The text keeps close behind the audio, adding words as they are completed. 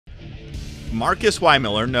Marcus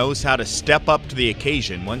Weymiller knows how to step up to the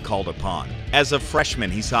occasion when called upon. As a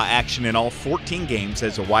freshman, he saw action in all 14 games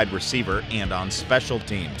as a wide receiver and on special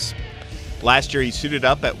teams. Last year, he suited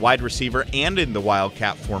up at wide receiver and in the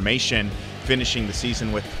Wildcat formation, finishing the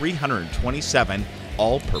season with 327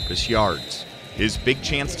 all-purpose yards. His big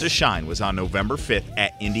chance to shine was on November 5th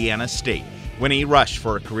at Indiana State, when he rushed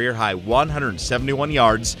for a career-high 171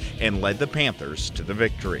 yards and led the Panthers to the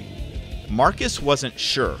victory. Marcus wasn't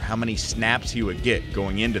sure how many snaps he would get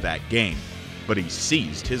going into that game, but he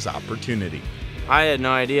seized his opportunity. I had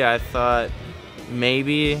no idea. I thought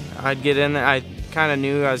maybe I'd get in there. I kind of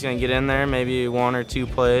knew I was going to get in there, maybe 1 or 2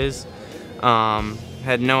 plays.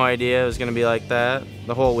 Had no idea it was going to be like that.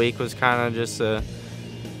 The whole week was kind of just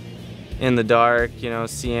in the dark, you know,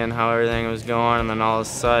 seeing how everything was going, and then all of a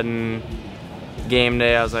sudden, game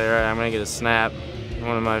day, I was like, all right, I'm going to get a snap.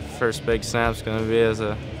 One of my first big snaps is going to be as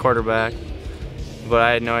a quarterback. But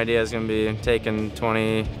I had no idea I was going to be taking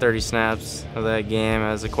 20, 30 snaps of that game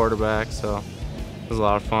as a quarterback, so it was a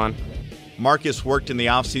lot of fun. Marcus worked in the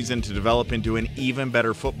offseason to develop into an even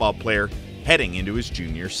better football player heading into his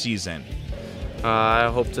junior season. I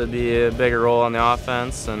hope to be a bigger role on the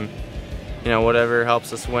offense and, you know, whatever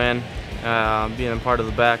helps us win. Being a part of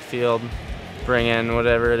the backfield, bringing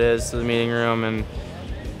whatever it is to the meeting room and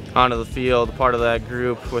onto the field, part of that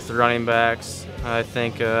group with the running backs. I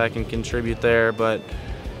think I can contribute there, but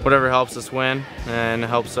whatever helps us win and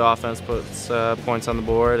helps the offense puts points on the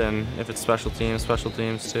board, and if it's special teams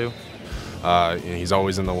too. He's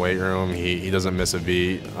always in the weight room. He doesn't miss a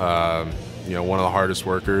beat. You know, one of the hardest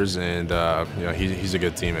workers, and you know, he's a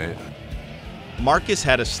good teammate. Marcus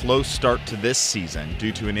had a slow start to this season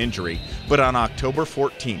due to an injury, but on October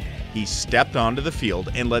 14th, he stepped onto the field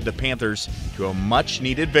and led the Panthers to a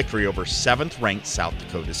much-needed victory over 7th-ranked South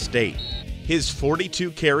Dakota State. His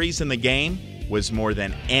 42 carries in the game was more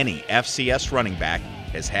than any FCS running back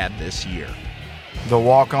has had this year. The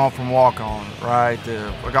walk-on from walk-on, right?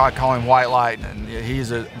 A guy call him White Lightning. He's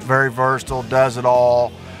a very versatile, does it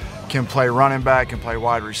all, can play running back, can play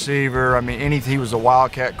wide receiver. I mean, he was a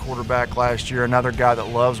Wildcat quarterback last year, another guy that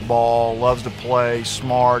loves ball, loves to play,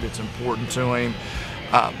 smart, it's important to him.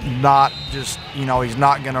 Not just, you know, he doesn't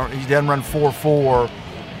run 4.4,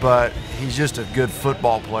 but he's just a good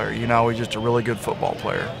football player. You know, he's just a really good football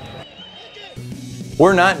player.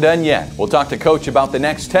 We're not done yet. We'll talk to Coach about the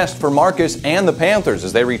next test for Marcus and the Panthers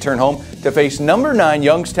as they return home to face number 9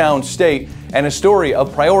 Youngstown State, and a story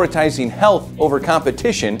of prioritizing health over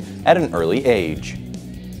competition at an early age.